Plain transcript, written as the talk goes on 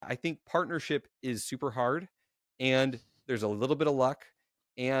I think partnership is super hard, and there's a little bit of luck,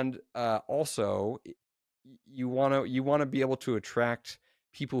 and also you want to be able to attract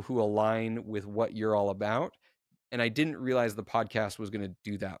people who align with what you're all about. And I didn't realize the podcast was going to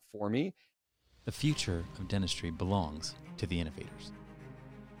do that for me. The future of dentistry belongs to the innovators.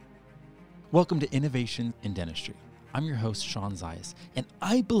 Welcome to Innovation in Dentistry. I'm your host, Sean Zayas, and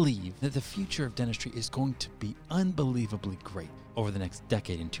I believe that the future of dentistry is going to be unbelievably great over the next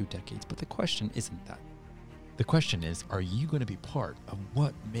decade and 2 decades. But the question isn't that. The question is, are you going to be part of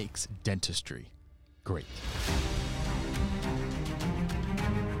what makes dentistry great?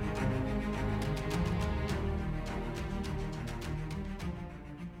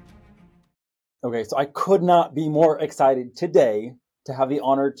 Okay, so I could not be more excited today to have the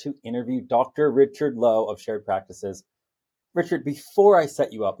honor to interview Dr. Richard Lowe of Shared Practices. Richard, before I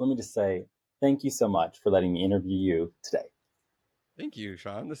set you up, let me just say thank you so much for letting me interview you today. Thank you,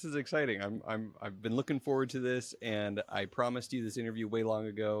 Sean. This is exciting. I've been looking forward to this, and I promised you this interview way long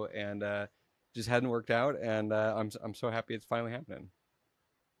ago, and just hadn't worked out. And I'm so happy it's finally happening.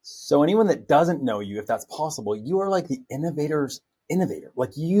 So anyone that doesn't know you, if that's possible, you are like the innovator's innovator.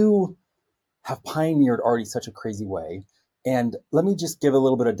 Like, you have pioneered already such a crazy way. And let me just give a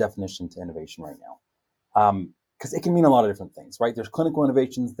little bit of definition to innovation right now. Because it can mean a lot of different things, right? There's clinical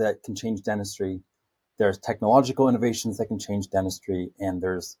innovations that can change dentistry. There's technological innovations that can change dentistry, and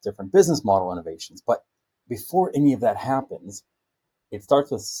there's different business model innovations. But before any of that happens, it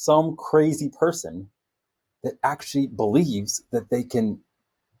starts with some crazy person that actually believes that they can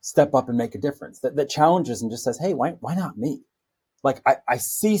step up and make a difference, that challenges and just says, hey, why not me? Like, I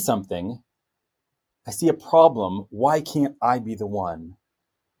see something, I see a problem. Why can't I be the one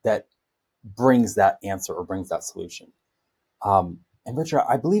that brings that answer or brings that solution? And Richard,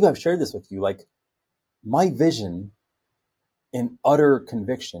 I believe I've shared this with you. Like, my vision in utter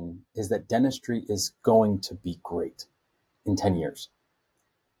conviction is that dentistry is going to be great in 10 years.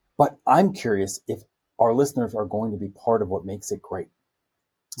 But I'm curious if our listeners are going to be part of what makes it great.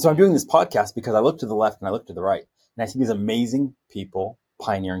 So I'm doing this podcast because I look to the left and I look to the right, and I see these amazing people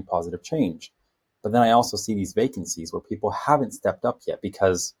pioneering positive change. But then I also see these vacancies where people haven't stepped up yet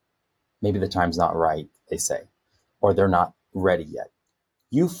because maybe the time's not right, they say, or they're not ready yet.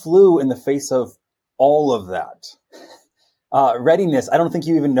 You flew in the face of all of that. Readiness, I don't think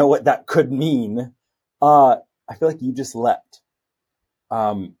you even know what that could mean. I feel like you just leapt.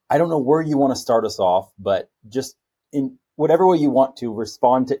 I don't know where you want to start us off, but just in whatever way you want to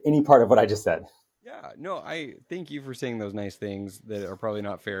respond to any part of what I just said. Yeah, no, I thank you for saying those nice things that are probably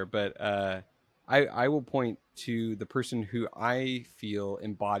not fair, but I will point to the person who I feel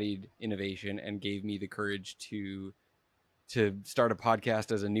embodied innovation and gave me the courage to start a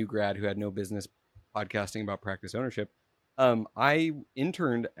podcast as a new grad who had no business podcasting about practice ownership. I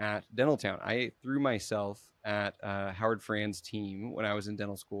interned at Dentaltown. I threw myself at Howard Fran's team when I was in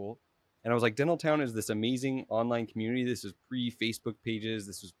dental school. And I was like, Dentaltown is this amazing online community. This is pre-Facebook pages.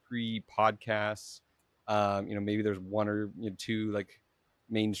 This was pre-podcasts. Maybe there's one or two like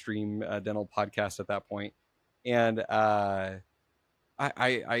mainstream dental podcasts at that point. And I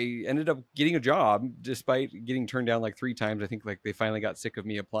ended up getting a job despite getting turned down like 3 times. I think like they finally got sick of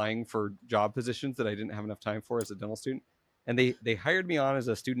me applying for job positions that I didn't have enough time for as a dental student. And they hired me on as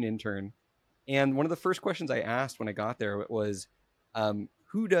a student intern. And one of the first questions I asked when I got there was,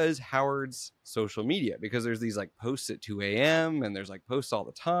 who does Howard's social media? Because there's these like posts at 2 a.m. and there's like posts all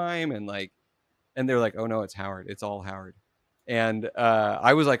the time. And they're like, oh no, it's Howard. It's all Howard. And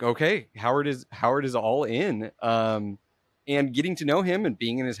I was like, okay, Howard is all in. And getting to know him and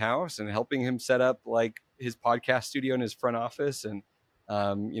being in his house and helping him set up like his podcast studio in his front office and,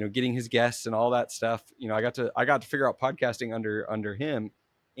 getting his guests and all that stuff. I got to figure out podcasting under him.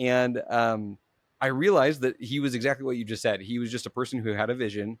 And I realized that he was exactly what you just said. He was just a person who had a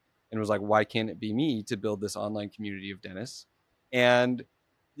vision and was like, why can't it be me to build this online community of dentists? And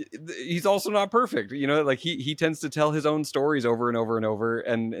he's also not perfect. Like he tends to tell his own stories over and over and over.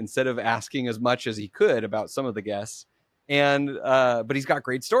 And instead of asking as much as he could about some of the guests, but he's got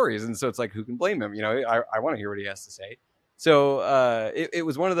great stories. And so it's like, who can blame him? I want to hear what he has to say. So it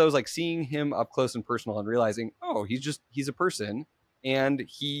was one of those, like seeing him up close and personal and realizing, oh, he's a person. And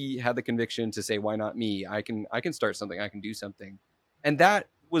he had the conviction to say, why not me? I can start something. I can do something. And that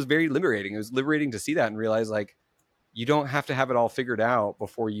was very liberating. It was liberating to see that and realize like, you don't have to have it all figured out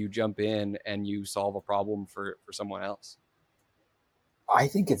before you jump in and you solve a problem for someone else. I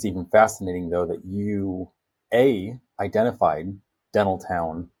think it's even fascinating though, that you identified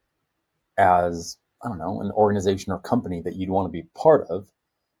Dentaltown as, I don't know, an organization or company that you'd want to be part of.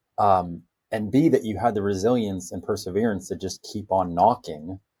 And B, that you had the resilience and perseverance to just keep on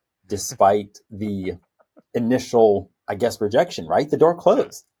knocking despite the initial, I guess, rejection, right? The door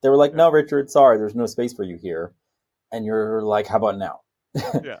closed. They were like, no, Richard, sorry, there's no space for you here. And you're like, how about now?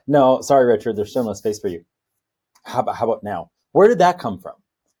 Yeah. No, sorry, Richard, there's still no space for you. How about now? Where did that come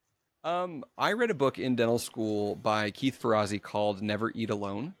from? I read a book in dental school by Keith Ferrazzi called Never Eat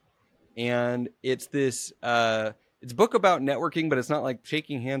Alone. And it's this, it's a book about networking, but it's not like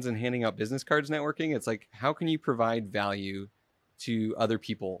shaking hands and handing out business cards networking. It's like, how can you provide value to other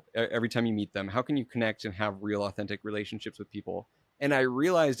people every time you meet them? How can you connect and have real authentic relationships with people? And I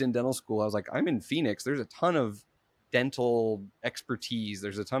realized in dental school, I was like, I'm in Phoenix. There's a ton of dental expertise.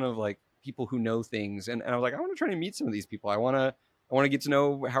 There's a ton of like people who know things. And I was like, I want to try to meet some of these people. I want to get to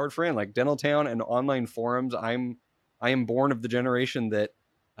know Howard Fran, like Dental Town and online forums. I am born of the generation that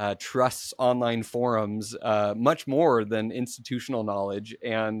trusts online forums much more than institutional knowledge.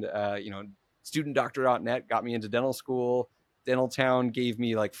 And, studentdoctor.net got me into dental school. Dental Town gave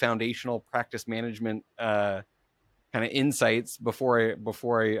me like foundational practice management kind of insights before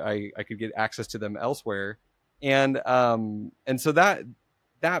I could get access to them elsewhere. And so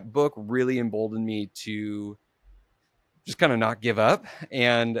that book really emboldened me to just kind of not give up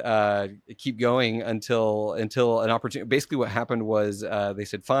and keep going until an opportunity. Basically, what happened was they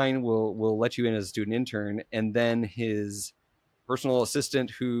said, "Fine, we'll let you in as a student intern." And then his personal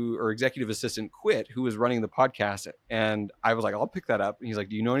assistant or executive assistant quit, who was running the podcast. And I was like, "I'll pick that up." And he's like,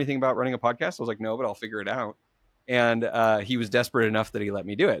 "Do you know anything about running a podcast?" I was like, "No, but I'll figure it out." And he was desperate enough that he let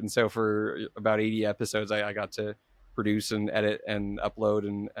me do it. And so for about 80 episodes, I got to produce and edit and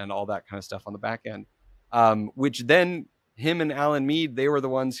upload and all that kind of stuff on the back end. Which then him and Alan Mead, they were the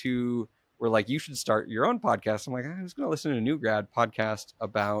ones who were like, you should start your own podcast. I'm like, I'm just going to listen to a new grad podcast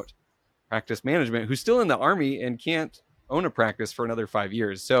about practice management who's still in the Army and can't own a practice for another 5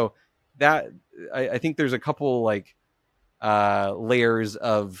 years. So that I think there's a couple like layers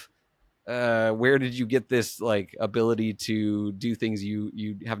of where did you get this like ability to do things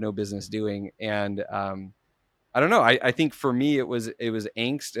you have no business doing? And I don't know. I think for me, it was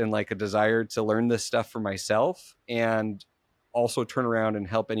angst and like a desire to learn this stuff for myself and also turn around and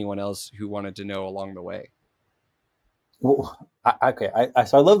help anyone else who wanted to know along the way. Well,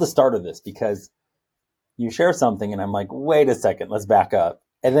 so I love the start of this because you share something and I'm like, wait a second, let's back up.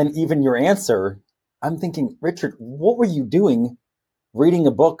 And then even your answer, I'm thinking, Richard, what were you doing reading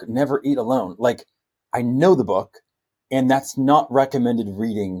a book, Never Eat Alone? Like, I know the book and that's not recommended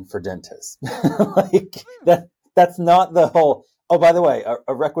reading for dentists. Like that's not the whole, oh, by the way,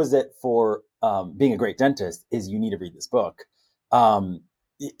 a requisite for being a great dentist is you need to read this book.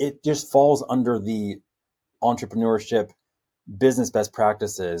 It just falls under the entrepreneurship, business best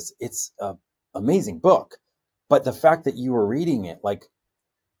practices. It's an amazing book. But the fact that you were reading it, like,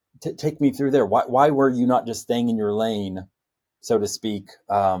 take me through there. Why were you not just staying in your lane, so to speak,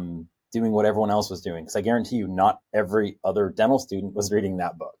 doing what everyone else was doing? Because I guarantee you not every other dental student was reading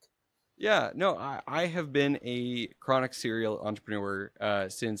that book. Yeah, no, I have been a chronic serial entrepreneur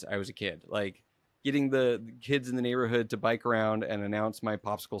since I was a kid. Like getting the kids in the neighborhood to bike around and announce my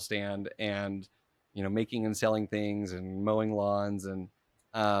popsicle stand and, making and selling things and mowing lawns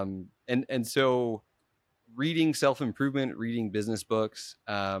and so reading self-improvement, reading business books,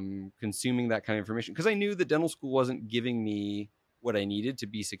 consuming that kind of information. Because I knew that dental school wasn't giving me what I needed to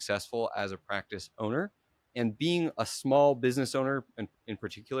be successful as a practice owner. And being a small business owner, and in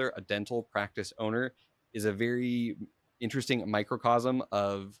particular, a dental practice owner, is a very interesting microcosm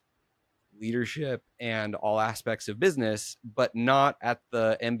of leadership and all aspects of business, but not at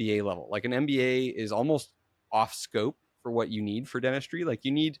the MBA level. Like an MBA is almost off scope for what you need for dentistry. Like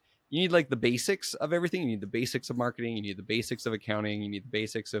you need like the basics of everything. You need the basics of marketing. You need the basics of accounting. You need the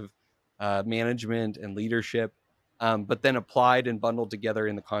basics of management and leadership, but then applied and bundled together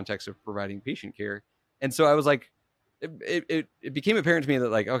in the context of providing patient care. And so I was like, it became apparent to me that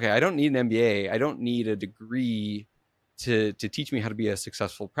like, okay, I don't need an MBA. I don't need a degree to teach me how to be a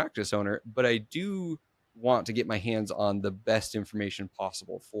successful practice owner, but I do want to get my hands on the best information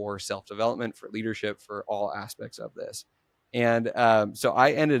possible for self-development, for leadership, for all aspects of this. And so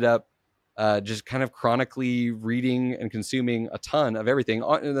I ended up just kind of chronically reading and consuming a ton of everything.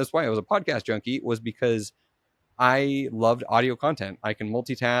 And that's why I was a podcast junkie, was because I loved audio content. I can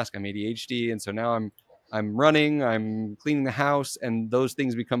multitask. I'm ADHD. And so now I'm running, I'm cleaning the house, and those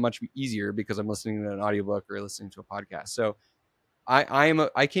things become much easier because I'm listening to an audiobook or listening to a podcast. So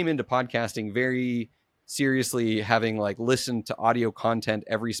I came into podcasting very seriously, having like listened to audio content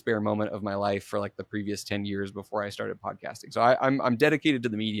every spare moment of my life for like the previous 10 years before I started podcasting. So I'm dedicated to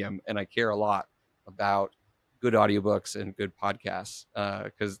the medium, and I care a lot about good audiobooks and good podcasts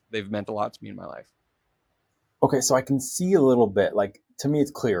because they've meant a lot to me in my life. Okay, so I can see a little bit, like, to me,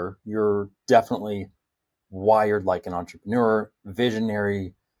 it's clear you're definitely wired like an entrepreneur,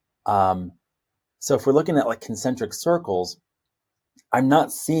 visionary. Um, so if we're looking at like concentric circles, I'm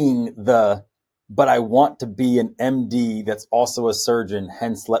not seeing but I want to be an MD that's also a surgeon,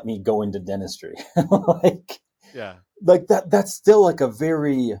 hence let me go into dentistry. like, Yeah. like that's still like it's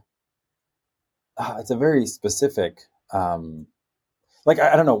a very specific, like,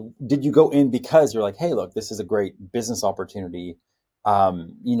 I don't know, did you go in because you're like, hey, look, this is a great business opportunity,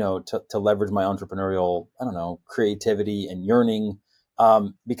 to leverage my entrepreneurial, I don't know, creativity and yearning,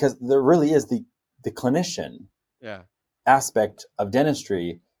 because there really is the clinician Yeah. aspect of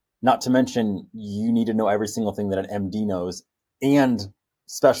dentistry, not to mention you need to know every single thing that an MD knows and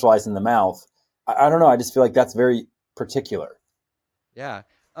specialize in the mouth. I don't know. I just feel like that's very particular. Yeah.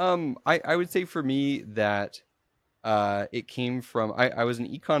 I would say for me that it came from I was an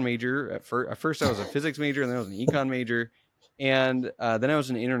econ major at first. At first, I was a physics major, and then I was an econ major, and then I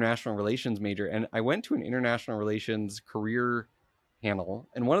was an international relations major. And I went to an international relations career panel,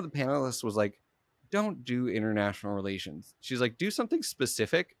 and one of the panelists was like, "Don't do international relations." She's like, "Do something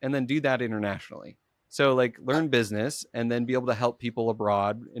specific, and then do that internationally. So like learn business, and then be able to help people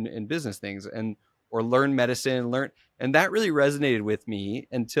abroad in business things, and or learn medicine, learn." And that really resonated with me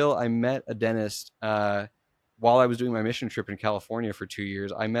until I met a dentist. While I was doing my mission trip in California for 2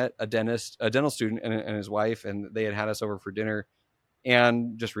 years, I met a dental student and his wife, and they had us over for dinner,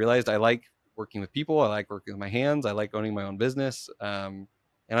 and just realized I like working with people. I like working with my hands. I like owning my own business. And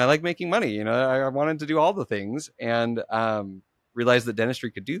I like making money. I wanted to do all the things, and realized that dentistry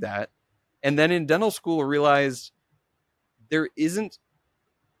could do that. And then in dental school, realized there isn't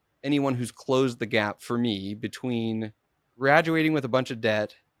anyone who's closed the gap for me between graduating with a bunch of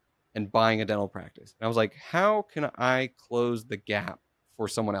debt and buying a dental practice. And I was like, how can I close the gap for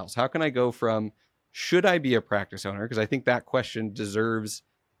someone else? How can I go from, should I be a practice owner? Because I think that question deserves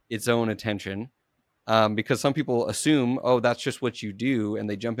its own attention. Because some people assume, oh, that's just what you do, and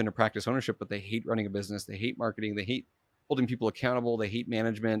they jump into practice ownership, but they hate running a business, they hate marketing, they hate holding people accountable, they hate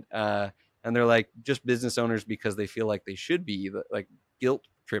management, and they're like just business owners because they feel like they should be, like guilt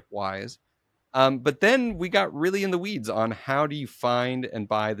trip wise. But then we got really in the weeds on how do you find and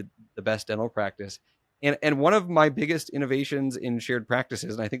buy the best dental practice. And one of my biggest innovations in shared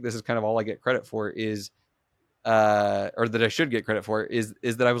practices, and I think this is kind of all I get credit for, is or that I should get credit for, is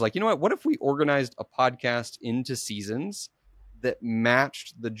that I was like, you know what if we organized a podcast into seasons that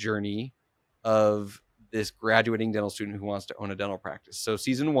matched the journey of this graduating dental student who wants to own a dental practice. So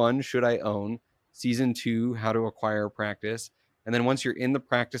season 1, should I own? Season 2, how to acquire practice. And then once you're in the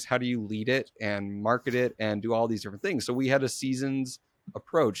practice, how do you lead it and market it and do all these different things? So we had a seasons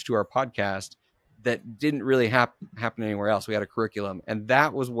approach to our podcast that didn't really happen anywhere else. We had a curriculum, and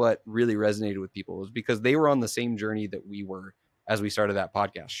that was what really resonated with people, was because they were on the same journey that we were as we started that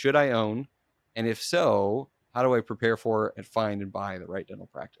podcast. Should I own? And if so, how do I prepare for and find and buy the right dental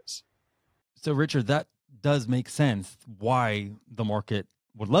practice? So Richard, that does make sense why the market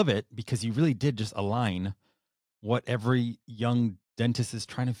would love it, because you really did just align what every young dentist is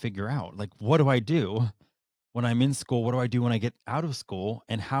trying to figure out. Like, what do I do when I'm in school? What do I do when I get out of school?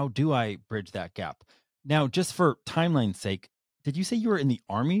 And how do I bridge that gap? Now, just for timeline's sake, did you say you were in the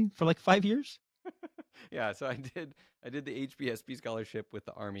Army for like 5 years? Yeah, so I did the HBSP scholarship with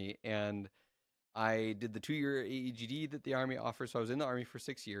the Army, and I did the 2-year AEGD that the Army offers. So I was in the Army for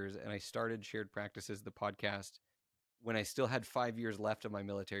 6 years, and I started Shared Practices, the podcast, when I still had 5 years left of my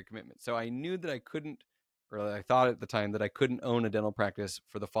military commitment. So I knew that I couldn't, or I thought at the time that I couldn't own a dental practice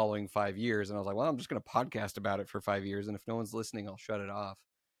for the following 5 years. And I was like, well, I'm just going to podcast about it for 5 years. And if no one's listening, I'll shut it off.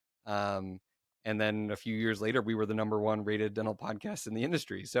 And then a few years later, we were the #1 rated dental podcast in the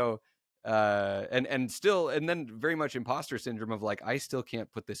industry. So, and then very much imposter syndrome of like, I still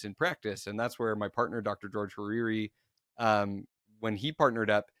can't put this in practice. And that's where my partner, Dr. George Hariri, when he partnered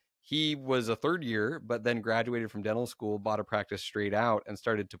up, he was a 3rd year, but then graduated from dental school, bought a practice straight out, and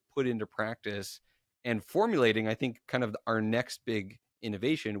started to put into practice and formulating, I think, kind of our next big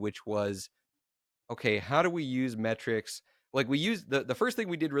innovation, which was, okay, how do we use metrics? Like, we used the first thing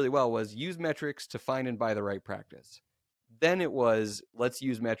we did really well was use metrics to find and buy the right practice. Then it was, let's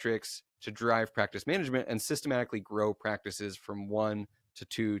use metrics to drive practice management and systematically grow practices from 1 to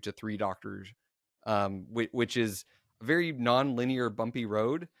 2 to 3 doctors, which is a very non-linear, bumpy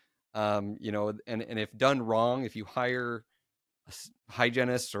road. And if done wrong, if you hire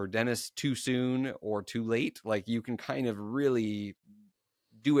hygienists or dentists too soon or too late, like, you can kind of really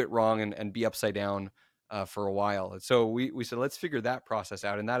do it wrong and be upside down for a while. And so we said, let's figure that process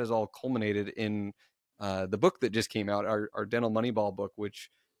out. And that is all culminated in the book that just came out, our Dental Moneyball book,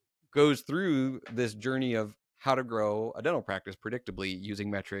 which goes through this journey of how to grow a dental practice predictably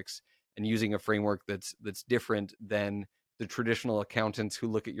using metrics and using a framework that's different than the traditional accountants who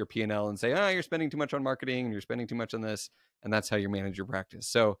look at your P&L and say, you're spending too much on marketing and you're spending too much on this, and that's how you manage your practice.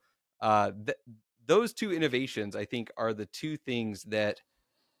 So those two innovations, I think, are the two things that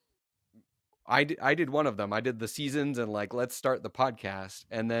I did one of them. I did the seasons and like, let's start the podcast.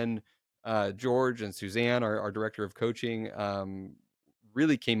 And then George and Suzanne, our director of coaching,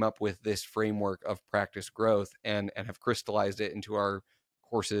 really came up with this framework of practice growth and have crystallized it into our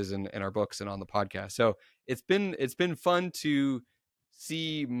courses and our books and on the podcast. So it's been fun to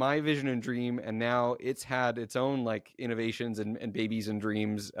see my vision and dream, and now it's had its own like innovations and babies and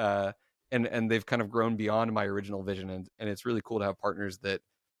dreams, and they've kind of grown beyond my original vision, and it's really cool to have partners that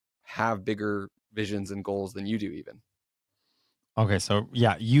have bigger visions and goals than you do even. Okay, so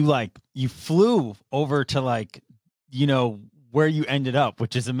yeah, you flew over to like, where you ended up,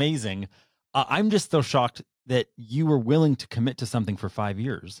 which is amazing. I'm just so shocked that you were willing to commit to something for 5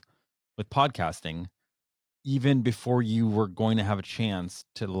 years with podcasting, even before you were going to have a chance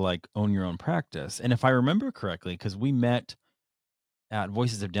to like own your own practice. And if I remember correctly, because we met at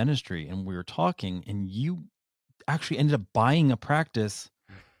Voices of Dentistry and we were talking, and you actually ended up buying a practice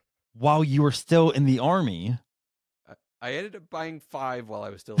while you were still in the Army. I ended up buying 5 while I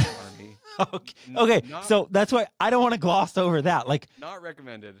was still in the Army. Okay. So that's why I don't want to gloss over that. Like, not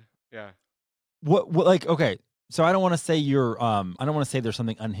recommended. Yeah. What like, okay. So I don't want to say I don't want to say there's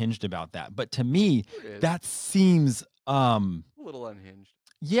something unhinged about that, but to me, that seems a little unhinged.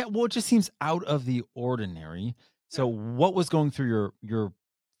 Yeah, well, it just seems out of the ordinary. So what was going through your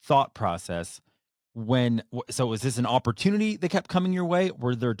thought process so was this an opportunity that kept coming your way?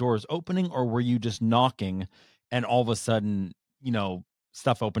 Were there doors opening, or were you just knocking and all of a sudden,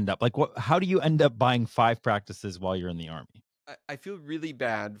 stuff opened up? Like, how do you end up buying 5 practices while you're in the Army? I feel really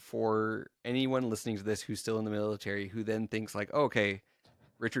bad for anyone listening to this who's still in the military who then thinks like, okay,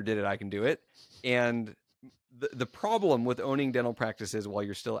 Richard did it, I can do it. And the problem with owning dental practices while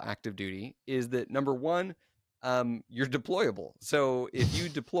you're still active duty is that, number one, you're deployable. So if you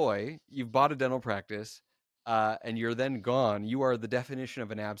deploy, you've bought a dental practice, and you're then gone, you are the definition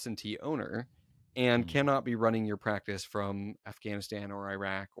of an absentee owner and cannot be running your practice from Afghanistan or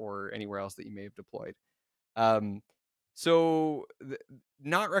Iraq or anywhere else that you may have deployed. So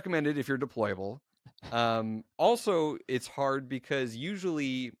not recommended if you're deployable. Also, it's hard because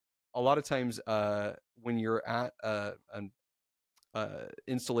usually a lot of times when you're at an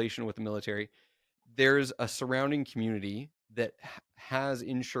installation with the military, there's a surrounding community that has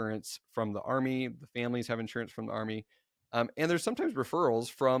insurance from the Army. The families have insurance from the Army. And there's sometimes referrals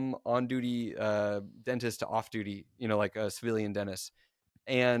from on-duty dentists to off-duty, like a civilian dentist.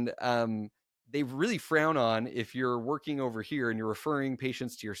 And they really frown on if you're working over here and you're referring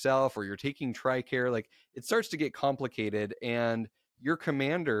patients to yourself or you're taking TRICARE. Like, it starts to get complicated, and your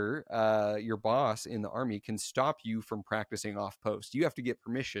commander, your boss in the Army, can stop you from practicing off post. You have to get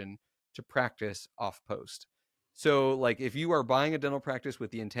permission to practice off post. So like, if you are buying a dental practice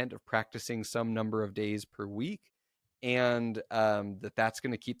with the intent of practicing some number of days per week, and that's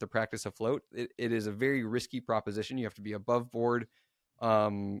going to keep the practice afloat, it is a very risky proposition. You have to be above board,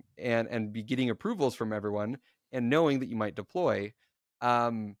 and be getting approvals from everyone and knowing that you might deploy.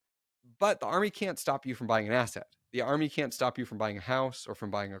 But the Army can't stop you from buying an asset. The Army can't stop you from buying a house or from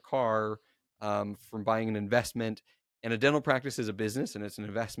buying a car, from buying an investment. And a dental practice is a business, and it's an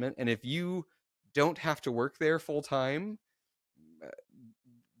investment. And if you don't have to work there full time,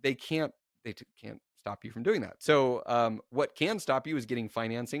 they can't stop you from doing that. So what can stop you is getting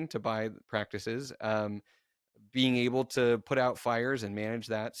financing to buy practices, being able to put out fires and manage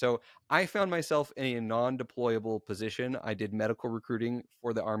that. So I found myself in a non-deployable position. I did medical recruiting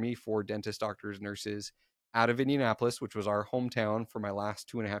for the Army for dentists, doctors, nurses out of Indianapolis, which was our hometown for my last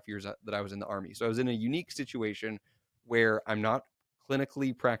 2.5 years that I was in the Army. So I was in a unique situation where I'm not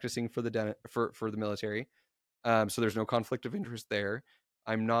clinically practicing for the military. So there's no conflict of interest there.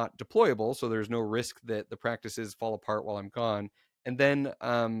 I'm not deployable, so there's no risk that the practices fall apart while I'm gone. And then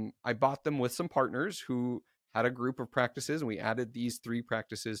I bought them with some partners who had a group of practices, and we added these 3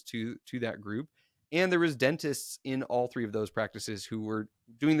 practices to that group. And there was dentists in all 3 of those practices who were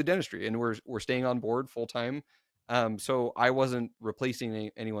doing the dentistry and were staying on board full time. So I wasn't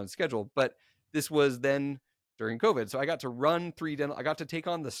replacing anyone's schedule, but this was then during COVID. So I got to run 3 dental. I got to take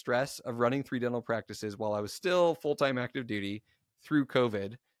on the stress of running 3 dental practices while I was still full-time active duty through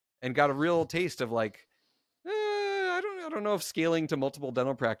COVID, and got a real taste of like, I don't know if scaling to multiple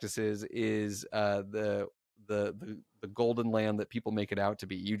dental practices is the golden land that people make it out to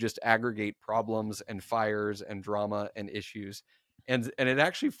be. You just aggregate problems and fires and drama and issues. And it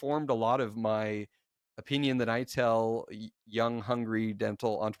actually formed a lot of my opinion that I tell young, hungry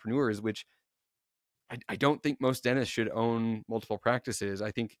dental entrepreneurs, which I don't think most dentists should own multiple practices.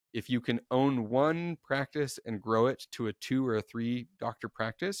 I think if you can own one practice and grow it to a 2 or a 3 doctor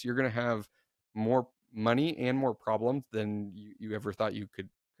practice, you're going to have more money and more problems than you ever thought you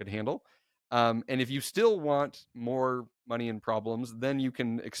could handle. And if you still want more money and problems, then you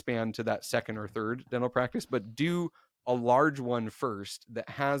can expand to that 2nd or 3rd dental practice, but do a large one first that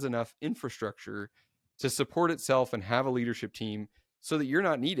has enough infrastructure to support itself and have a leadership team, so that you're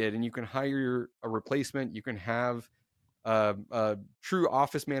not needed and you can hire a replacement. You can have a true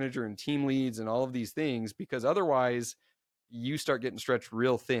office manager and team leads and all of these things, because otherwise you start getting stretched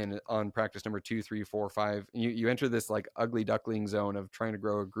real thin on practice number 2, 3, 4, 5. And you enter this like ugly duckling zone of trying to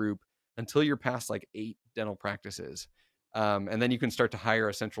grow a group until you're past like 8 dental practices. And then you can start to hire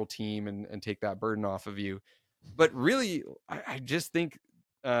a central team and take that burden off of you. But really, I just think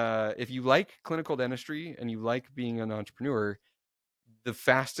if you like clinical dentistry and you like being an entrepreneur, the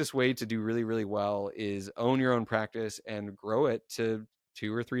fastest way to do really, really well is own your own practice and grow it to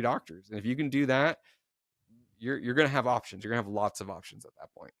 2 or 3 doctors. And if you can do that, you're going to have options. You're going to have lots of options at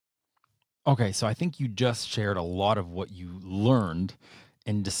that point. Okay, so I think you just shared a lot of what you learned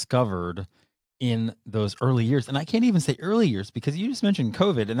and discovered in those early years. And I can't even say early years because you just mentioned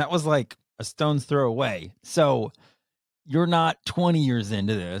COVID, and that was like a stone's throw away. So you're not 20 years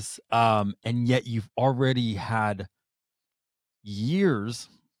into this, and yet you've already had years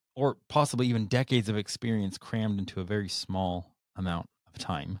or possibly even decades of experience crammed into a very small amount of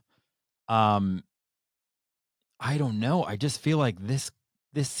time. I don't know. I just feel like this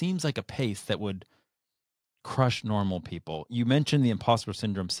seems like a pace that would crush normal people. You mentioned the imposter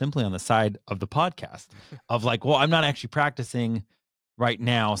syndrome simply on the side of the podcast of like, well, I'm not actually practicing right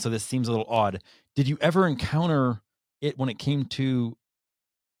now, so this seems a little odd. Did you ever encounter it when it came to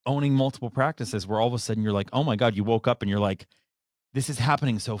owning multiple practices where all of a sudden you're like, oh my God, you woke up and you're like, this is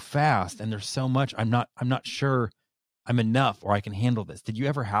happening so fast and there's so much, I'm not sure I'm enough or I can handle this. Did you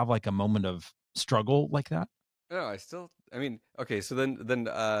ever have like a moment of struggle like that? No, okay. So then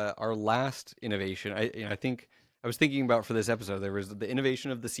our last innovation, I think I was thinking about for this episode, there was the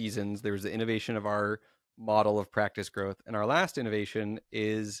innovation of the seasons. There was the innovation of our model of practice growth. And our last innovation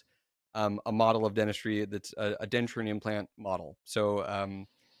is a model of dentistry that's a denture and implant model. So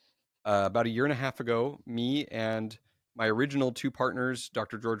about 1.5 years ago, me and my original 2 partners,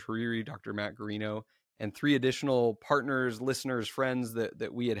 Dr. George Hariri, Dr. Matt Garino, and 3 additional partners, listeners, friends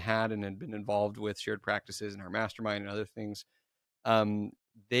that we had and had been involved with shared practices in our mastermind and other things.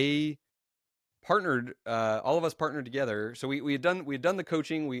 They partnered, all of us partnered together. So we had done the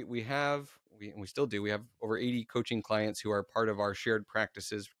coaching. We still do. We have over 80 coaching clients who are part of our shared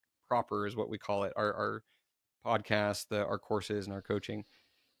practices proper is what we call it. Our podcast, our courses and our coaching.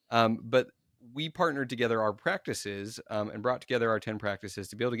 But we partnered together our practices and brought together our 10 practices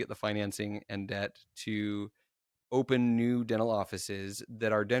to be able to get the financing and debt to open new dental offices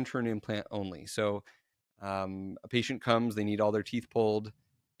that are denture and implant only. So a patient comes, they need all their teeth pulled,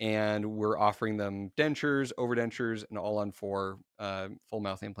 and we're offering them dentures, overdentures, and all on 4 full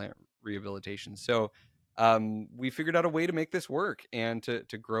mouth implant rehabilitation. So we figured out a way to make this work and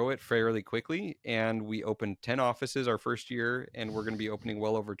to grow it fairly quickly. And we opened 10 offices our first year, and we're going to be opening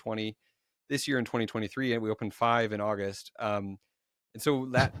well over 20 this year in 2023, and we opened 5 in August. And so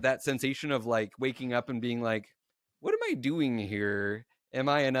that sensation of like waking up and being like, what am I doing here? Am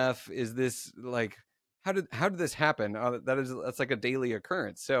I enough? Is this like, how did this happen? That's like a daily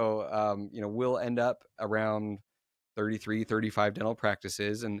occurrence. So, we'll end up around 33, 35 dental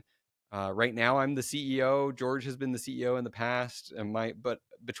practices. And right now I'm the CEO. George has been the CEO in the past. But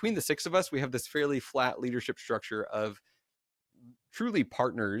between the 6 of us, we have this fairly flat leadership structure of truly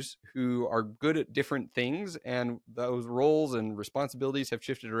partners who are good at different things, and those roles and responsibilities have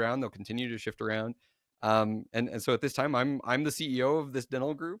shifted around. They'll continue to shift around. And so at this time, I'm the CEO of this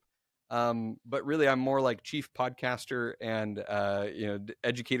dental group. But really I'm more like chief podcaster and,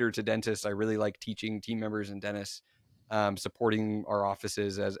 educator to dentists. I really like teaching team members and dentists, supporting our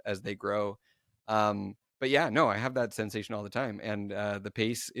offices as they grow. But yeah, no, I have that sensation all the time. And the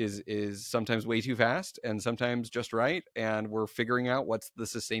pace is sometimes way too fast and sometimes just right. And we're figuring out what's the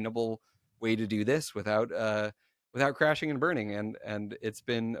sustainable way to do this without crashing and burning. And it's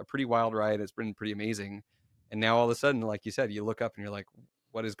been a pretty wild ride. It's been pretty amazing. And now all of a sudden, like you said, you look up and you're like,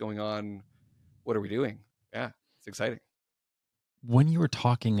 what is going on? What are we doing? Yeah, it's exciting. When you were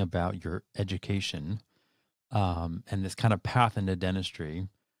talking about your education and this kind of path into dentistry,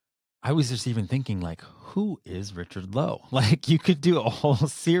 I was just even thinking like, who is Richard Lowe? Like you could do a whole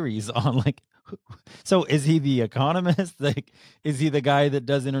series on like, so is he the economist? Like, is he the guy that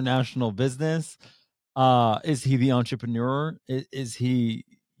does international business? Is he the entrepreneur? Is he,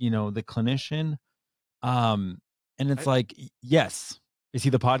 the clinician? And it's yes. Is he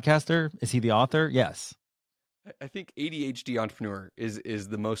the podcaster? Is he the author? Yes. I think ADHD entrepreneur is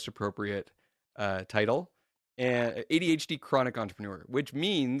the most appropriate title. And ADHD chronic entrepreneur, which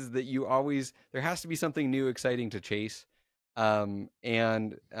means that there has to be something new, exciting to chase, and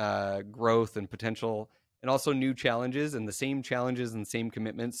growth and potential, and also new challenges, and the same challenges and same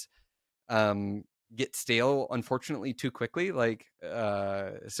commitments get stale, unfortunately, too quickly.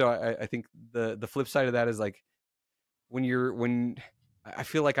 So I think the flip side of that is when I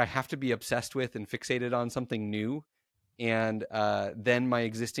feel like I have to be obsessed with and fixated on something new, and then my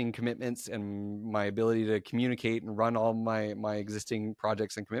existing commitments and my ability to communicate and run all my existing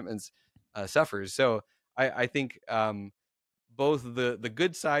projects and commitments suffers. So I think both the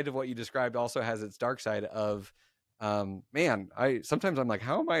good side of what you described also has its dark side of, sometimes I'm like,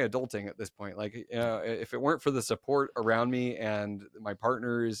 how am I adulting at this point? If it weren't for the support around me and my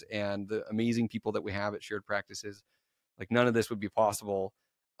partners and the amazing people that we have at Shared Practices, none of this would be possible.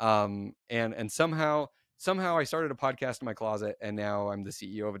 And somehow I started a podcast in my closet, and now I'm the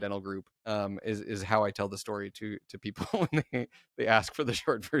CEO of a dental group. Is how I tell the story to people when they ask for the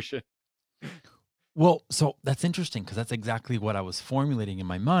short version. Well, so that's interesting, because that's exactly what I was formulating in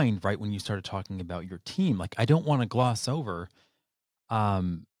my mind right when you started talking about your team. I don't want to gloss over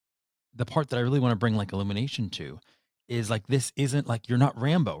the part that I really want to bring illumination to is this isn't you're not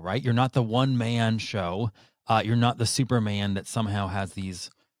Rambo, right? You're not the one man show. You're not the Superman that somehow has these.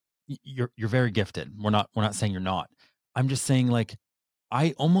 You're very gifted. We're not saying you're not. I'm just saying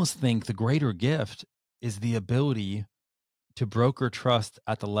I almost think the greater gift is the ability to broker trust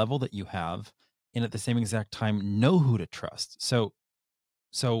at the level that you have, and at the same exact time know who to trust. So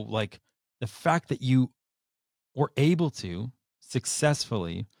the fact that you were able to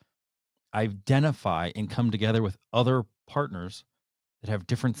successfully identify and come together with other partners that have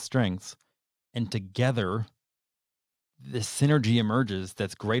different strengths, and together the synergy emerges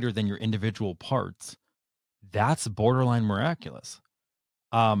that's greater than your individual parts, that's borderline miraculous.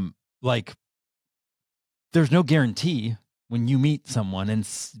 There's no guarantee when you meet someone and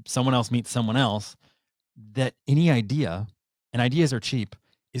someone else meets someone else that any idea, and ideas are cheap,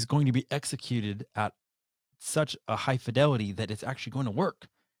 is going to be executed at such a high fidelity that it's actually going to work.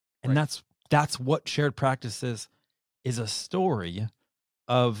 And Right. that's what Shared Practices is, a story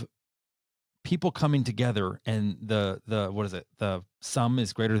of people coming together, and the what is it? The sum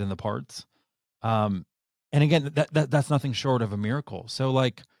is greater than the parts. And again, that's nothing short of a miracle. So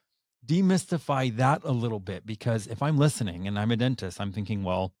demystify that a little bit, because if I'm listening and I'm a dentist, I'm thinking,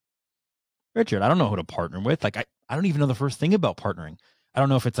 well, Richard, I don't know who to partner with. I don't even know the first thing about partnering. I don't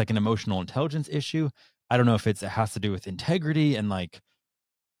know if it's an emotional intelligence issue. I don't know if it has to do with integrity, and I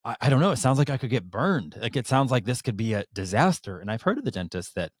don't know. It sounds like I could get burned. It sounds like this could be a disaster. And I've heard of the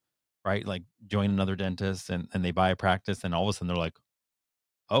dentists that, right, join another dentist and they buy a practice, and all of a sudden they're like,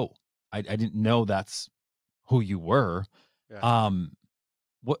 oh, I didn't know that's who you were. Yeah.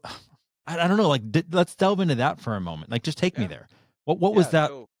 What, I don't know. Let's delve into that for a moment. Just take me there. What was that?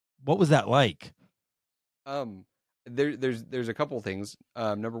 So, what was that like? There's a couple of things.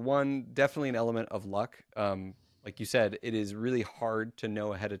 Number one, definitely an element of luck. Like you said, it is really hard to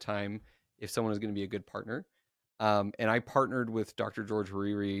know ahead of time if someone is going to be a good partner. And I partnered with Dr. George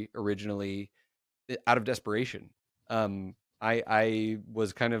Hariri originally out of desperation. I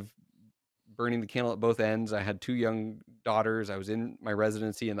was kind of burning the candle at both ends. I had 2 young daughters. I was in my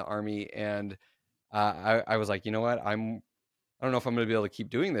residency in the Army, and I was like, you know what? I don't know if I'm going to be able to keep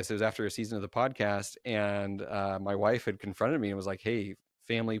doing this. It was after a season of the podcast, and my wife had confronted me and was like, hey,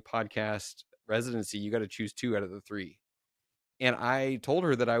 family podcast residency, you got to choose 2 out of the 3. And I told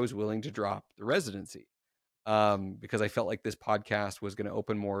her that I was willing to drop the residency because I felt like this podcast was going to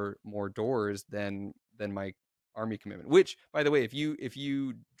open more doors than my Army commitment. Which, by the way, if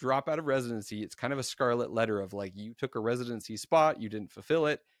you drop out of residency, it's kind of a scarlet letter of you took a residency spot, you didn't fulfill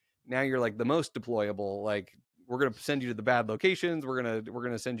it. Now you're the most deployable. We're going to send you to the bad locations. We're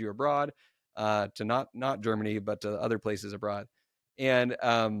going to send you abroad to not Germany, but to other places abroad. And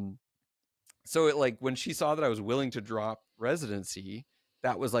so it when she saw that I was willing to drop residency,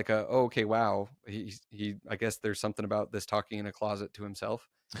 that was okay, wow. He I guess there's something about this talking in a closet to himself.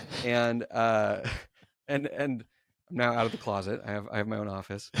 And and I'm now out of the closet. I have my own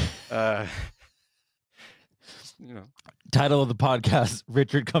office. Title of the podcast: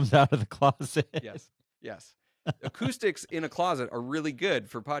 Richard comes out of the closet. Yes. Acoustics in a closet are really good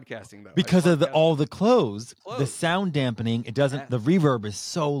for podcasting, though, because of all the clothes, the sound dampening. It doesn't. Yes. The reverb is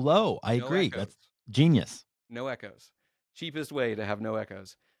so low. I agree. Echoes. That's genius. No echoes. Cheapest way to have no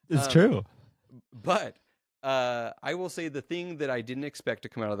echoes. It's true. But I will say the thing that I didn't expect to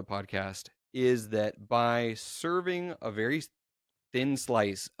come out of the podcast is that by serving a very thin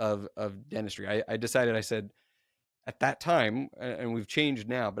slice of dentistry, I decided, I said at that time, and we've changed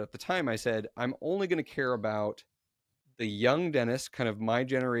now, but at the time I said, I'm only going to care about the young dentists, kind of my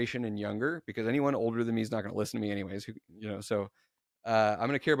generation and younger, because anyone older than me is not going to listen to me anyways. So I'm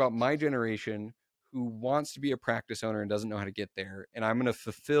going to care about my generation who wants to be a practice owner and doesn't know how to get there. And I'm going to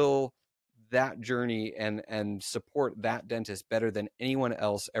fulfill that journey and support that dentist better than anyone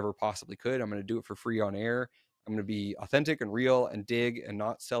else ever possibly could. I'm going to do it for free on air. I'm going to be authentic and real and dig and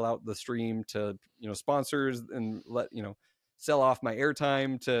not sell out the stream to, sponsors and sell off my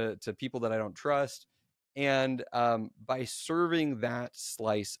airtime to people that I don't trust. And by serving that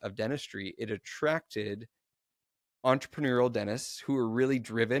slice of dentistry, it attracted entrepreneurial dentists who are really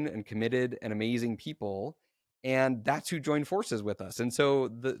driven and committed and amazing people. And that's who joined forces with us. And so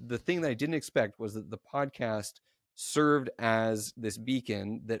the thing that I didn't expect was that the podcast served as this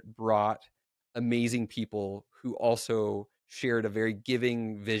beacon that brought amazing people who also shared a very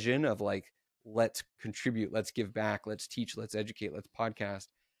giving vision of like, let's contribute, let's give back, let's teach, let's educate, let's podcast.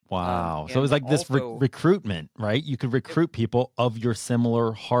 Wow. So it was like this recruitment, right? You could recruit people of your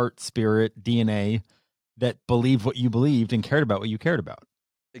similar heart, spirit, DNA that believed what you believed and cared about what you cared about.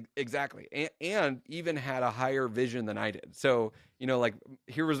 Exactly. And even had a higher vision than I did. So, like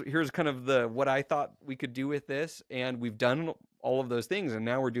here's kind of what I thought we could do with this. And we've done all of those things. And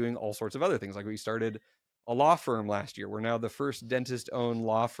now we're doing all sorts of other things. Like we started a law firm last year. We're now the first dentist owned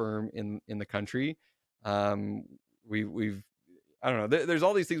law firm in the country. We've I don't know. There's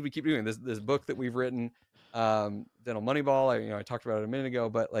all these things we keep doing. This book that we've written, Dental Moneyball. I talked about it a minute ago,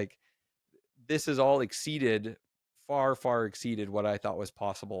 but like this has all far exceeded what I thought was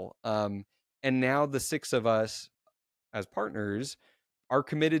possible. And now the 6 of us as partners are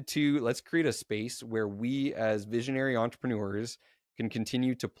committed to, let's create a space where we as visionary entrepreneurs can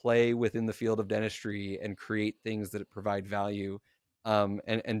continue to play within the field of dentistry and create things that provide value,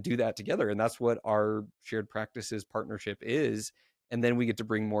 and do that together. And that's what our shared practices partnership is. And then we get to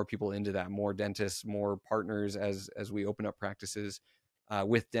bring more people into that, more dentists, more partners as we open up practices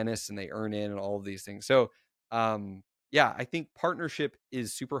with dentists and they earn in and all of these things. So I think partnership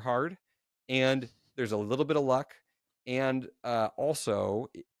is super hard, and there's a little bit of luck, and also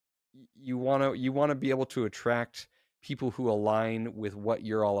you want to be able to attract people who align with what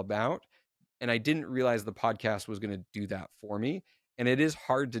you're all about. And I didn't realize the podcast was going to do that for me. And it is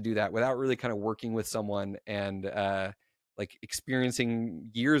hard to do that without really kind of working with someone and like experiencing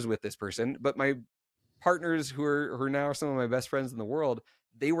years with this person. But my partners who are now some of my best friends in the world,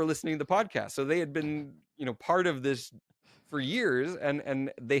 they were listening to the podcast. So they had been, part of this for years,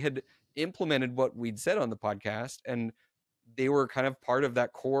 and they had implemented what we'd said on the podcast, and they were kind of part of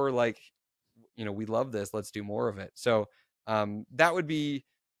that core, like, we love this, let's do more of it. So that would be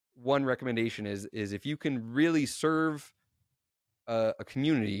one recommendation is if you can really serve a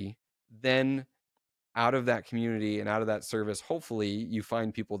community, then out of that community and out of that service, hopefully you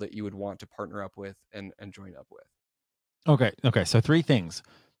find people that you would want to partner up with and join up with. Okay. So 3 things.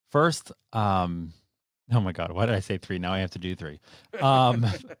 First, oh my God, why did I say 3? Now I have to do 3.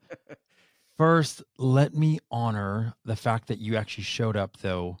 First, let me honor the fact that you actually showed up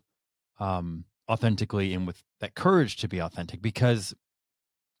though, authentically and with that courage to be authentic, because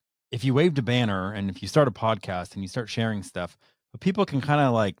if you waved a banner and if you start a podcast and you start sharing stuff, but people can kind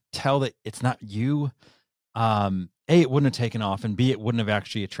of like tell that it's not you, A, it wouldn't have taken off, and B, it wouldn't have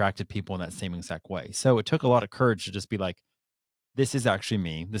actually attracted people in that same exact way. So it took a lot of courage to just be like, this is actually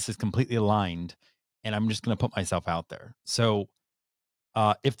me. This is completely aligned, and I'm just going to put myself out there. So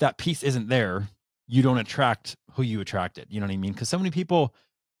if that piece isn't there, you don't attract who you attracted. You know what I mean? Because so many people,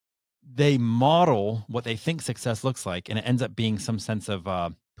 they model what they think success looks like, and it ends up being some sense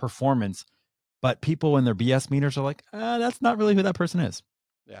of performance. But people in their BS meters are like, that's not really who that person is.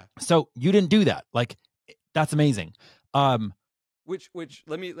 Yeah. So you didn't do that. Like, that's amazing. Which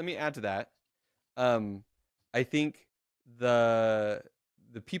let me add to that. I think the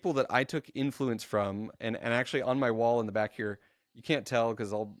people that I took influence from, and actually on my wall in the back here, you can't tell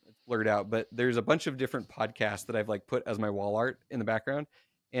because it's blurred out, but there's a bunch of different podcasts that I've like put as my wall art in the background.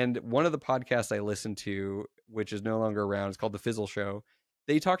 And one of the podcasts I listened to, which is no longer around, is called The Fizzle Show.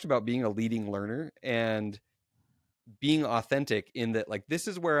 They talked about being a leading learner and being authentic in that, like, this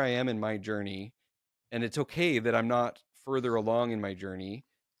is where I am in my journey, and it's okay that I'm not further along in my journey.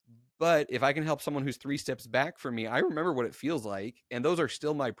 But if I can help someone who's 3 steps back from me, I remember what it feels like, and those are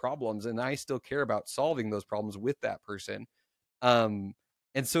still my problems, and I still care about solving those problems with that person. And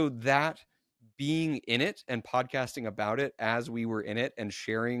so that being in it and podcasting about it as we were in it and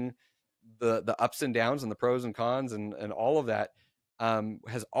sharing the ups and downs and the pros and cons and all of that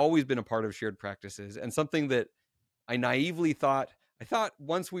has always been a part of shared practices, and something that I naively thought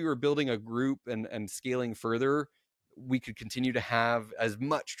once we were building a group and scaling further, we could continue to have as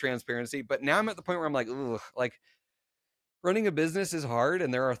much transparency. But now I'm at the point where I'm like, ugh, like running a business is hard,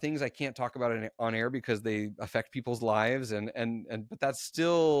 and there are things I can't talk about on air because they affect people's lives, and but that's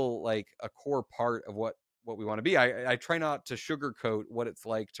still like a core part of what we want to be. I try not to sugarcoat what it's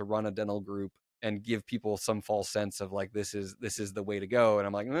like to run a dental group and give people some false sense of like this is the way to go. And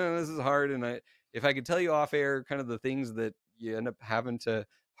I'm like, no, this is hard. And if I could tell you off air kind of the things that you end up having to,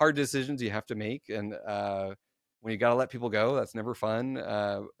 hard decisions you have to make, and when you got to let people go, that's never fun,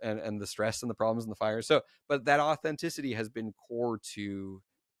 and the stress and the problems and the fires. So, but that authenticity has been core to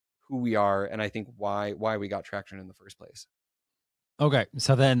who we are, and I think why we got Traction in the first place. Okay,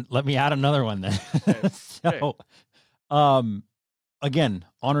 so then let me add another one then. Okay. Again,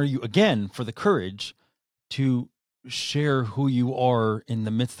 honor you again for the courage to share who you are in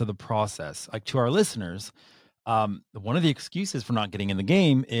the midst of the process. Like, to our listeners, one of the excuses for not getting in the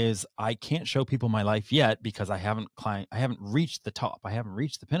game is I can't show people my life yet because I haven't reached the top. I haven't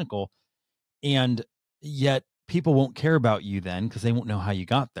reached the pinnacle. And yet people won't care about you then because they won't know how you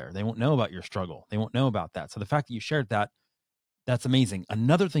got there. They won't know about your struggle. They won't know about that. So the fact that you shared that, that's amazing.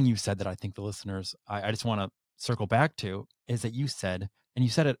 Another thing you said that I think the listeners, I just want to circle back to, is that you said, and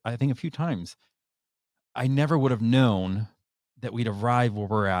you said it, I think, a few times, I never would have known that we'd arrive where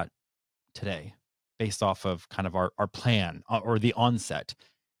we're at today based off of kind of our plan or the onset.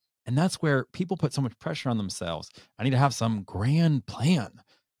 And that's where people put so much pressure on themselves. I need to have some grand plan.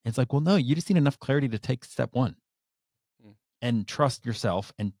 It's like, well, no, you just need enough clarity to take step one and trust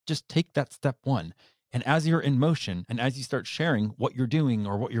yourself and just take that step one. And as you're in motion and as you start sharing what you're doing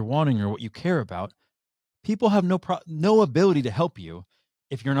or what you're wanting or what you care about, people have no ability to help you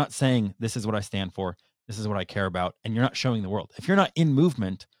if you're not saying, this is what I stand for, this is what I care about, and you're not showing the world. If you're not in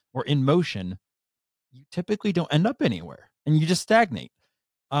movement or in motion, you typically don't end up anywhere and you just stagnate.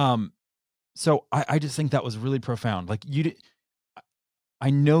 So I just think that was really profound. Like, I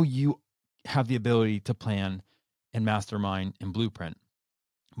know you have the ability to plan and mastermind and blueprint,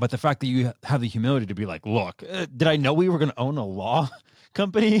 but the fact that you have the humility to be like, look, did I know we were going to own a law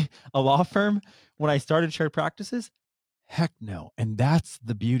company, a law firm when I started Shared Practices? Heck no. And that's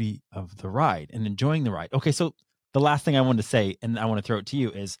the beauty of the ride and enjoying the ride. Okay. So the last thing I wanted to say, and I want to throw it to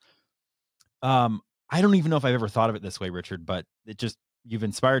you, is, I don't even know if I've ever thought of it this way, Richard, but you've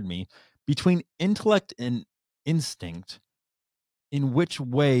inspired me. Between intellect and instinct, in which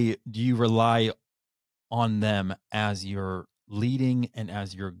way do you rely on them as you're leading and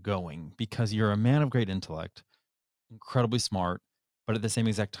as you're going? Because you're a man of great intellect, incredibly smart, but at the same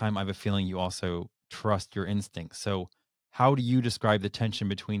exact time, I have a feeling you also trust your instincts. So how do you describe the tension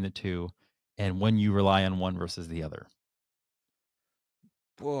between the two and when you rely on one versus the other?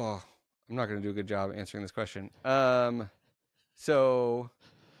 Whoa, I'm not going to do a good job answering this question. So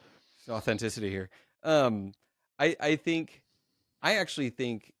authenticity here. I actually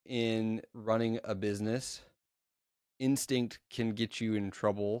think in running a business, instinct can get you in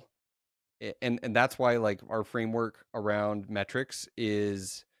trouble. And that's why, like, our framework around metrics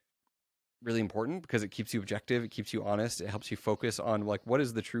is really important, because it keeps you objective, it keeps you honest, it helps you focus on like what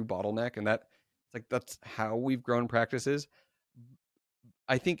is the true bottleneck, and that's how we've grown practices.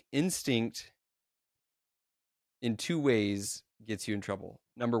 I think instinct in two ways gets you in trouble.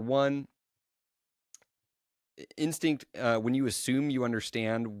 Number one, instinct, when you assume you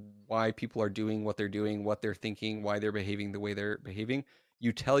understand why people are doing what they're doing, what they're thinking, why they're behaving the way they're behaving,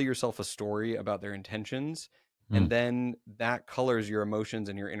 you tell yourself a story about their intentions, and then that colors your emotions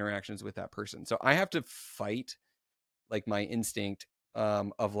and your interactions with that person. So I have to fight like my instinct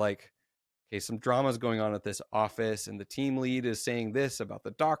of like, okay, some drama is going on at this office, and the team lead is saying this about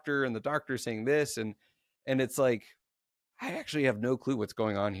the doctor, and the doctor is saying this, and it's like, I actually have no clue what's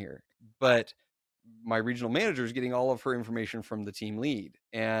going on here, but my regional manager is getting all of her information from the team lead,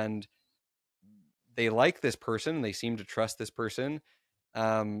 and they like this person and they seem to trust this person.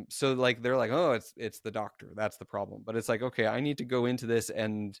 So like, they're like, oh, it's the doctor, that's the problem. But it's like, okay, I need to go into this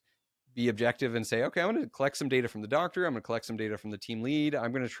and be objective and say, okay, I'm going to collect some data from the doctor, I'm going to collect some data from the team lead,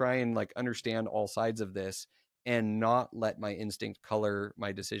 I'm going to try and like understand all sides of this and not let my instinct color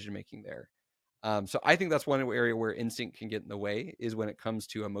my decision making there. So I think that's one area where instinct can get in the way, is when it comes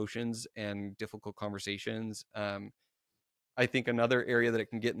to emotions and difficult conversations. I think another area that it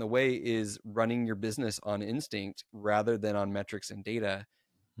can get in the way is running your business on instinct rather than on metrics and data.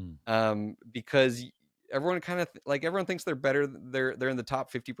 Because everyone kind of like everyone thinks they're better. They're in the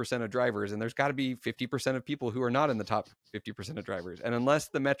top 50% of drivers, and there's got to be 50% of people who are not in the top 50% of drivers. And unless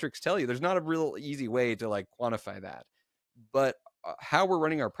the metrics tell you, there's not a real easy way to like quantify that. But how we're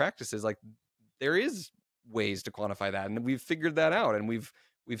running our practices, like there is ways to quantify that, and we've figured that out. And we've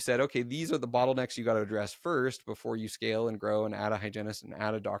said, okay, these are the bottlenecks you got to address first before you scale and grow and add a hygienist and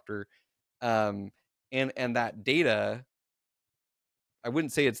add a doctor. And that data, I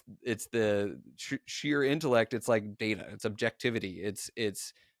wouldn't say it's the sheer intellect. It's like data. It's objectivity.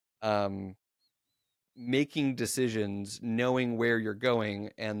 It's making decisions, knowing where you're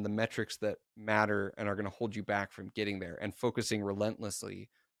going and the metrics that matter and are going to hold you back from getting there, and focusing relentlessly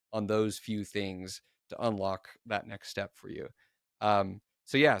on those few things to unlock that next step for you.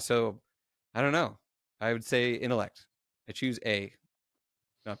 So I don't know. I would say intellect. I choose A,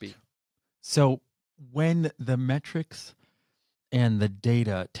 not B. So when the metrics and the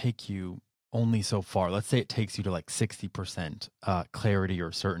data take you only so far, let's say it takes you to like 60% clarity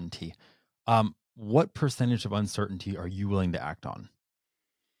or certainty, what percentage of uncertainty are you willing to act on?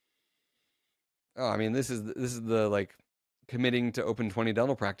 Oh, I mean, this is the like committing to open 20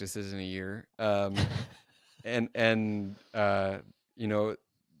 dental practices in a year. And you know,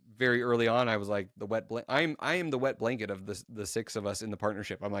 very early on, I was like the I am the wet blanket of the six of us in the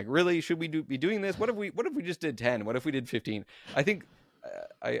partnership. I'm like, really, should we be doing this? What if we just did 10? What if we did 15? I think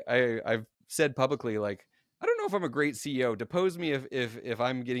I've said publicly, like, I don't know if I'm a great CEO. Depose me if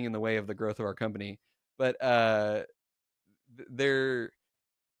I'm getting in the way of the growth of our company. But there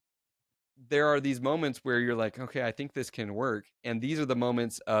are these moments where you're like, okay, I think this can work. And these are the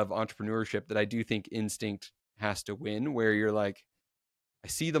moments of entrepreneurship that I do think instinct has to win, where you're like, I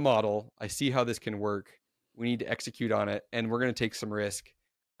see the model, I see how this can work. We need to execute on it, and we're going to take some risk.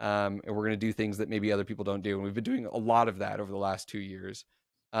 And we're going to do things that maybe other people don't do. And we've been doing a lot of that over the last 2 years.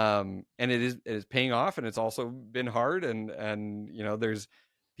 And it is paying off, and it's also been hard. And you know, there's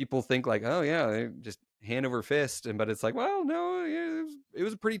people think like, oh yeah, just hand over fist. But it's like, well, no, it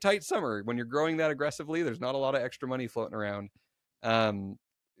was a pretty tight summer. When you're growing that aggressively, there's not a lot of extra money floating around. And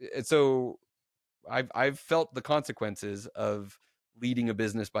so I've felt the consequences of leading a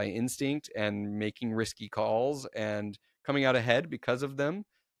business by instinct and making risky calls and coming out ahead because of them.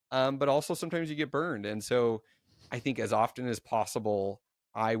 But also sometimes you get burned. And so I think as often as possible,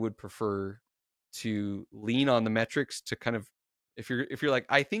 I would prefer to lean on the metrics to kind of, if you're like,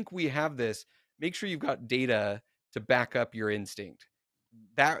 I think we have this, make sure you've got data to back up your instinct.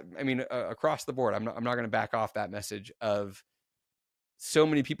 That, I mean, across the board, I'm not going to back off that message of so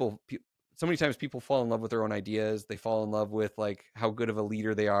many times people fall in love with their own ideas. They fall in love with like how good of a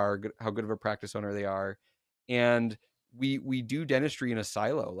leader they are, how good of a practice owner they are. And we do dentistry in a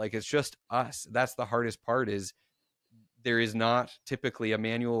silo. Like, it's just us. That's the hardest part, is there is not typically a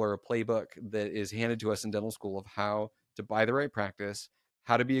manual or a playbook that is handed to us in dental school of how to buy the right practice,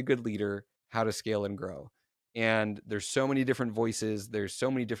 how to be a good leader, how to scale and grow. And there's so many different voices. There's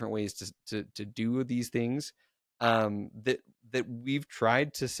so many different ways to do these things, that we've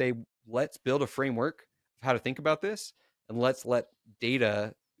tried to say, let's build a framework of how to think about this, and let's let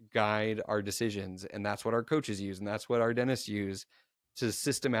data guide our decisions. And that's what our coaches use, and that's what our dentists use to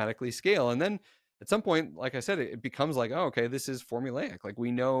systematically scale. And then at some point, like I said, it becomes like, oh, okay, this is formulaic. Like,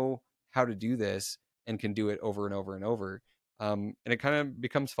 we know how to do this and can do it over and over and over. And it kind of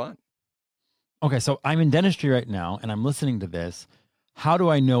becomes fun. Okay, so I'm in dentistry right now and I'm listening to this. How do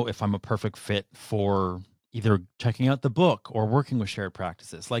I know if I'm a perfect fit for either checking out the book or working with shared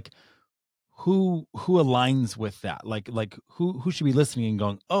practices? Like, who aligns with that? Like who should be listening and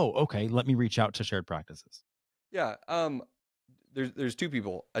going, oh, okay, let me reach out to shared practices? Yeah. There's two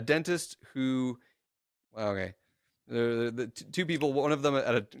people, a dentist who, okay, the two people, one of them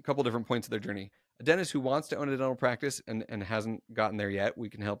at a couple different points of their journey. A dentist who wants to own a dental practice and hasn't gotten there yet. We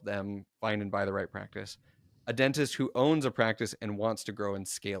can help them find and buy the right practice. A dentist who owns a practice and wants to grow and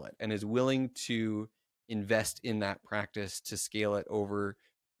scale it, and is willing to invest in that practice to scale it over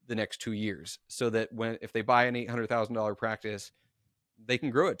the next 2 years, so that if they buy an $800,000 practice, they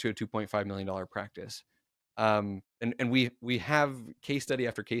can grow it to a $2.5 million practice. And we have case study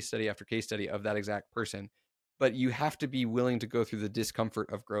after case study after case study of that exact person. But you have to be willing to go through the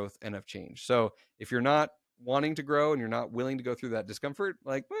discomfort of growth and of change. So if you're not wanting to grow and you're not willing to go through that discomfort,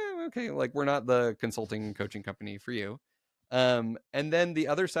 like, well, okay, like, we're not the consulting coaching company for you. And then the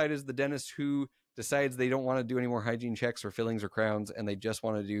other side is the dentist who decides they don't want to do any more hygiene checks or fillings or crowns, and they just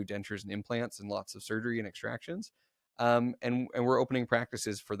want to do dentures and implants and lots of surgery and extractions. And we're opening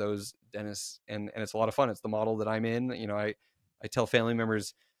practices for those dentists, and it's a lot of fun. It's the model that I'm in. You know, I tell family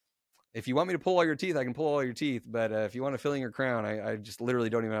members, if you want me to pull all your teeth, I can pull all your teeth. But if you want to fill in your crown, I just literally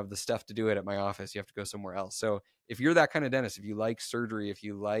don't even have the stuff to do it at my office. You have to go somewhere else. So if you're that kind of dentist, if you like surgery, if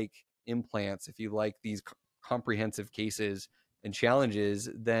you like implants, if you like these comprehensive cases and challenges,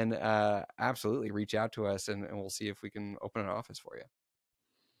 then absolutely reach out to us and we'll see if we can open an office for you.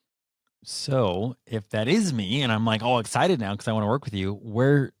 So if that is me and I'm like all excited now because I want to work with you,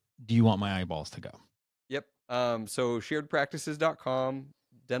 where do you want my eyeballs to go? Yep. So sharedpractices.com,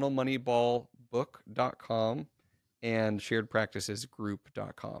 dentalmoneyballbook.com, and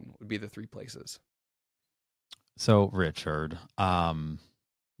sharedpracticesgroup.com would be the 3 places. So Richard,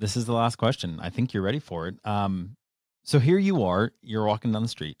 this is the last question. I think you're ready for it. So here you are, you're walking down the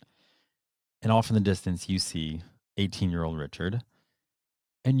street, and off in the distance, you see 18-year-old Richard,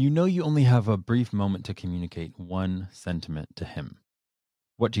 and you know you only have a brief moment to communicate one sentiment to him.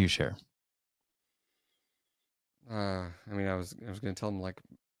 What do you share? I mean, I was going to tell him like,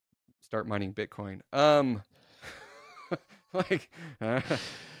 start mining Bitcoin.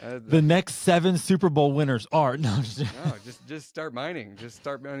 The next 7 Super Bowl winners are just start mining. Just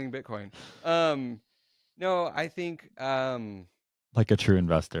start mining Bitcoin. No, I think like a true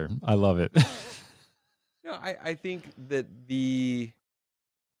investor. I love it. No, I think that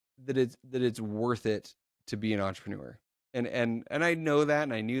it's worth it to be an entrepreneur. And I know that,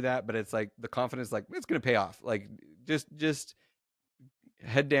 and I knew that, but it's like the confidence, like it's going to pay off. Like just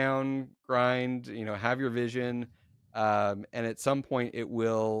head down, grind, have your vision. And at some point it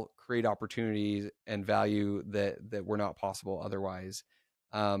will create opportunities and value that were not possible otherwise.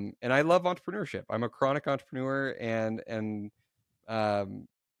 And I love entrepreneurship. I'm a chronic entrepreneur and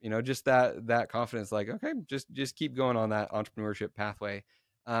just that confidence, like, okay, just keep going on that entrepreneurship pathway.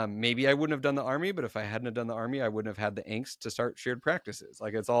 Maybe I wouldn't have done the Army, but if I hadn't have done the Army, I wouldn't have had the angst to start Shared Practices.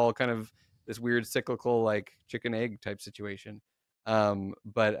 Like it's all kind of this weird cyclical, like chicken egg type situation.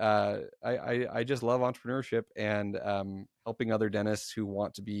 But I just love entrepreneurship and helping other dentists who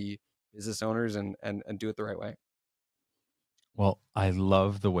want to be business owners and do it the right way. Well, I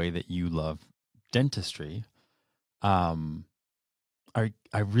love the way that you love dentistry. I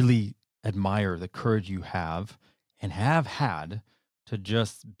really admire the courage you have and have had to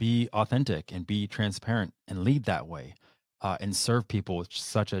just be authentic and be transparent and lead that way, and serve people with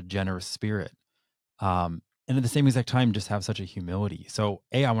such a generous spirit. And at the same exact time, just have such a humility. So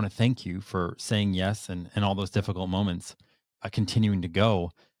I want to thank you for saying yes and all those difficult moments, continuing to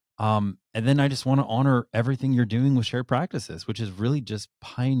go. And then I just want to honor everything you're doing with Shared Practices, which is really just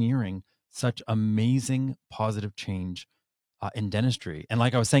pioneering such amazing positive change in dentistry. And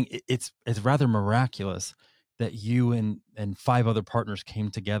like I was saying, it's rather miraculous that you and 5 other partners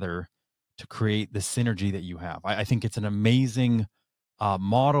came together to create the synergy that you have. I think it's an amazing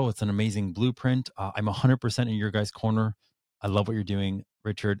model. It's an amazing blueprint. I'm 100% in your guys' corner. I love what you're doing.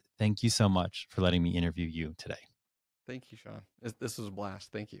 Richard, thank you so much for letting me interview you today. Thank you, Sean. This was a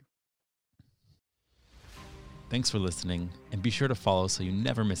blast. Thank you. Thanks for listening, and be sure to follow so you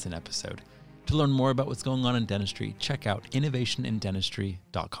never miss an episode. To learn more about what's going on in dentistry, check out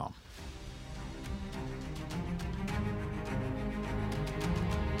innovationindentistry.com.